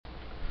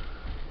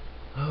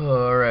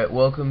Alright,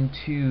 welcome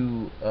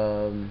to,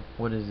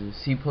 what is this?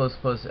 C++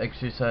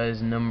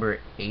 exercise number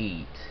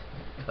 8.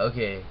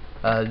 Okay,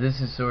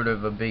 this is sort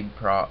of a big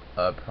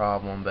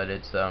problem, but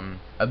it's,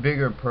 a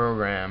bigger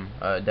program,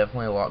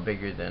 definitely a lot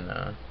bigger than,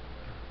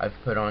 I've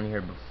put on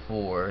here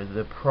before.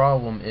 The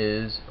problem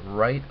is,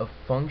 write a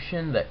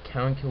function that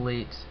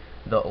calculates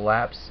the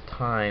elapsed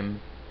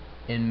time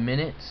in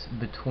minutes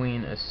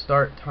between a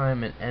start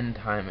time and end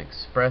time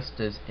expressed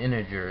as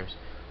integers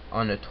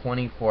on a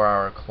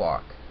 24-hour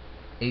clock.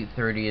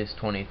 8:30 is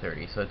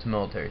 20:30, so it's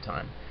military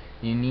time.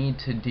 You need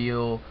to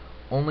deal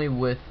only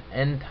with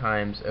end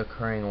times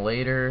occurring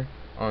later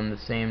on the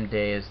same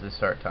day as the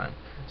start time.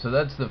 So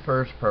that's the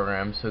first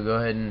program, so go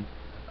ahead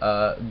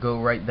and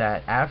go write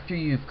that. After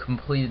you've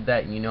completed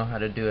that and you know how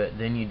to do it,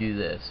 then you do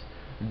this.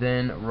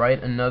 Then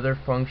write another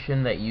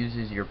function that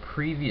uses your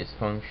previous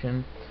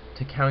function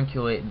to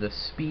calculate the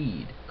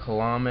speed,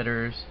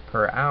 kilometers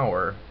per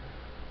hour,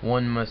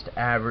 one must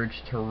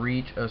average to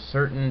reach a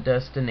certain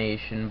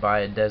destination by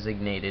a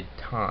designated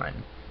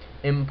time.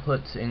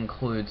 Inputs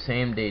include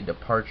same-day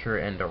departure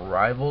and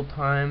arrival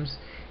times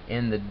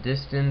and the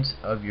distance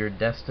of your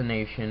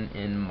destination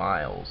in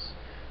miles.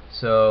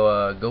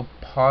 So go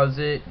pause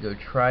it, go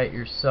try it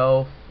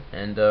yourself,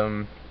 and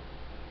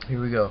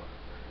here we go.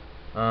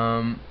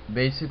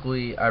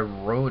 Basically I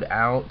wrote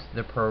out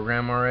the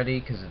program already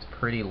because it's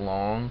pretty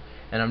long,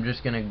 and I'm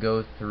just gonna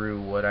go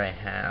through what I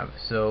have.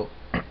 So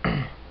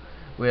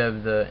we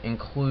have the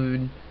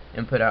include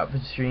input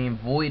output stream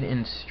void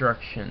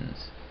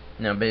instructions.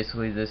 Now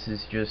basically this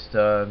is just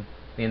the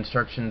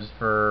instructions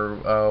for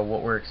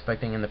what we're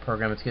expecting in the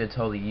program. It's going to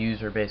tell the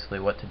user basically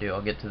what to do.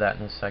 I'll get to that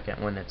in a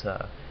second when it's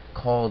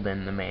called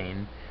in the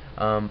main.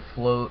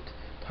 Float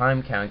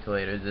time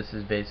calculator. This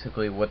is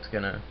basically what's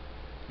going to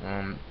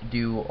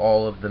do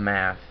all of the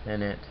math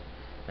in it.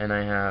 And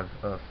I have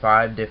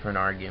 5 different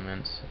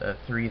arguments,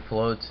 3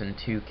 floats and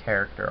 2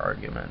 character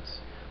arguments.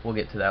 We'll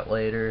get to that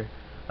later.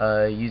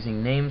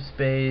 Using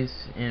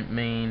namespace, int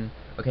main.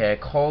 Okay, I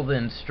call the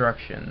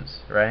instructions,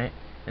 right?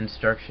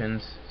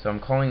 Instructions. So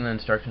I'm calling the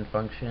instruction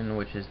function,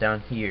 which is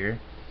down here,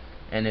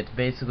 and it's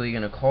basically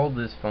going to call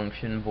this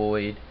function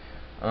void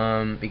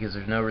because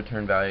there's no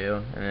return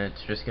value, and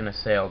it's just going to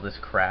say all this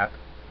crap,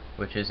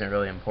 which isn't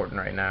really important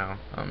right now.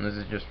 This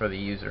is just for the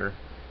user.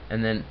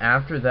 And then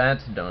after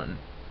that's done,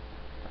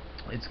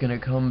 it's going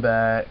to come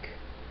back.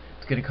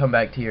 It's going to come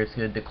back to here. It's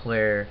going to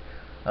declare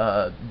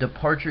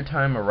departure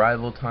time,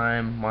 arrival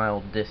time,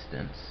 mile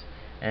distance,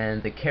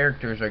 and the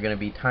characters are going to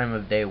be time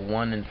of day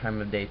 1 and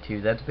time of day 2.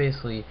 That's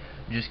basically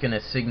just going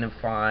to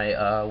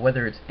signify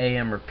whether it's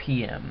AM or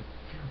PM,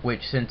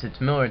 which since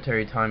it's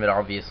military time it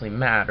obviously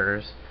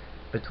matters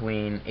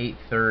between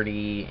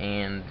 8:30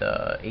 and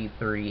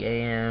 8:30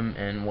 AM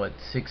and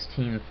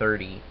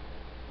 16:30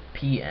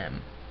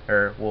 PM,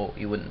 or well,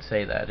 you wouldn't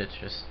say that, it's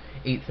just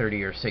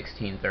 8:30 or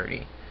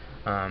 16:30.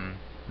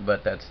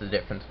 But that's the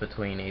difference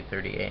between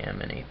 8:30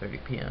 AM and 8:30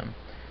 PM.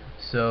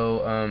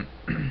 So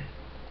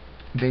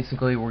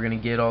basically we're going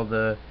to get all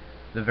the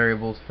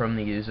variables from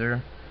the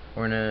user.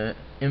 We're going to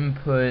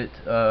input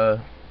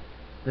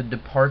the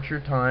departure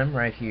time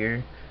right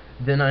here.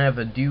 Then I have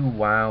a do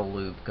while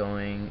loop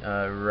going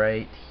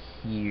right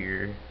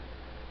here.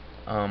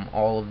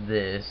 All of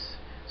this.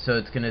 So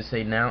it's going to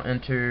say now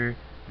enter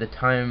the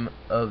time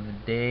of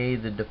day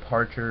the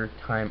departure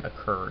time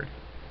occurred.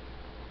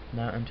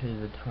 Now enter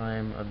the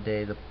time of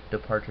day the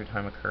departure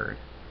time occurred.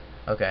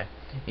 Okay,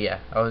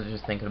 yeah, I was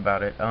just thinking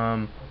about it.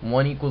 1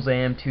 equals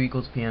AM, 2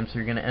 equals PM, so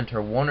you're going to enter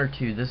 1 or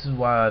 2. This is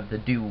why I have the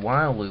do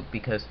while loop,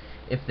 because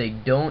if they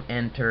don't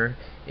enter,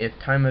 if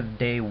time of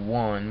day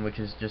 1, which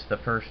is just the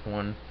first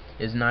one,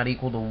 is not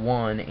equal to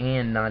 1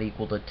 and not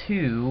equal to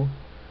 2,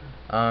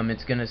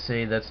 it's going to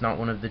say that's not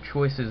one of the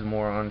choices,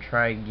 moron,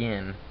 try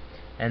again.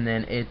 And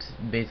then it's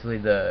basically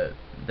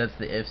that's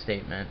the if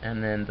statement,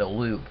 and then the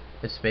loop.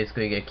 It's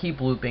basically going to keep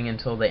looping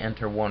until they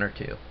enter 1 or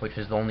 2, which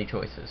is the only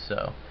choices.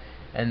 So,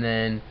 and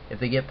then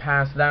if they get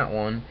past that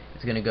one,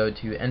 it's going to go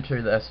to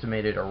enter the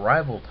estimated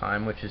arrival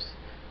time, which is,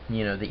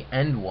 you know, the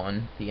end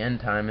one, the end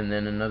time, and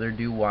then another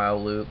do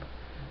while loop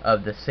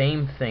of the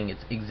same thing.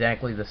 It's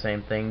exactly the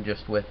same thing,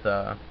 just with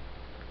the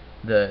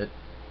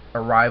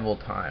arrival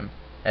time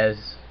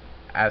as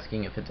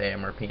asking if it's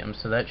AM or PM.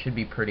 So that should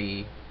be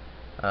pretty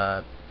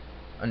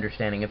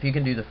understanding. If you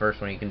can do the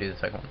first one, you can do the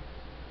second one.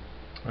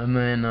 And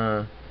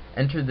then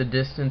enter the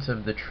distance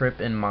of the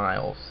trip in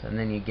miles, and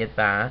then you get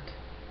that.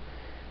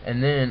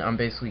 And then I'm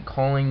basically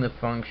calling the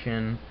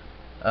function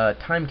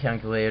time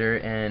calculator,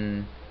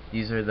 and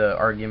these are the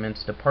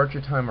arguments: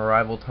 departure time,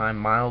 arrival time,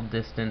 mile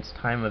distance,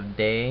 time of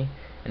day,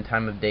 and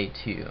time of day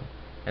 2.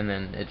 And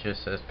then it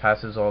just says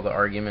passes all the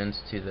arguments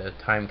to the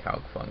time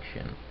calc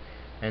function.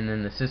 And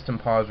then the system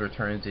pause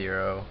returns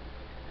 0.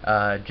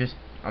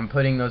 I'm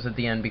putting those at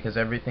the end because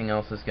everything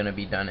else is going to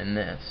be done in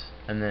this,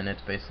 and then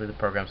it's basically the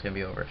program's going to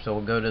be over. So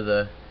we'll go to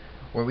the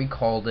where we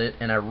called it,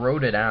 and I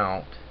wrote it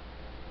out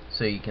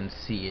so you can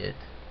see it.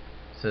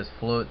 It says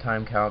float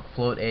time calc,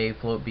 float A,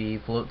 float B,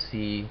 float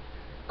C,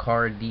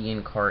 car D,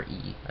 and car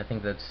E. I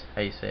think that's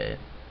how you say it.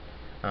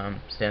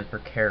 stands for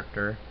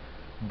character.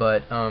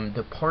 But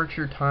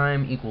departure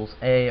time equals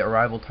A,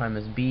 arrival time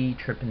is B,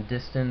 trip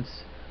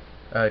distance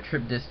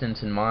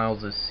in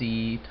miles is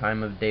C,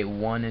 time of day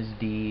 1 is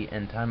D,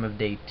 and time of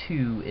day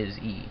 2 is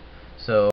E. So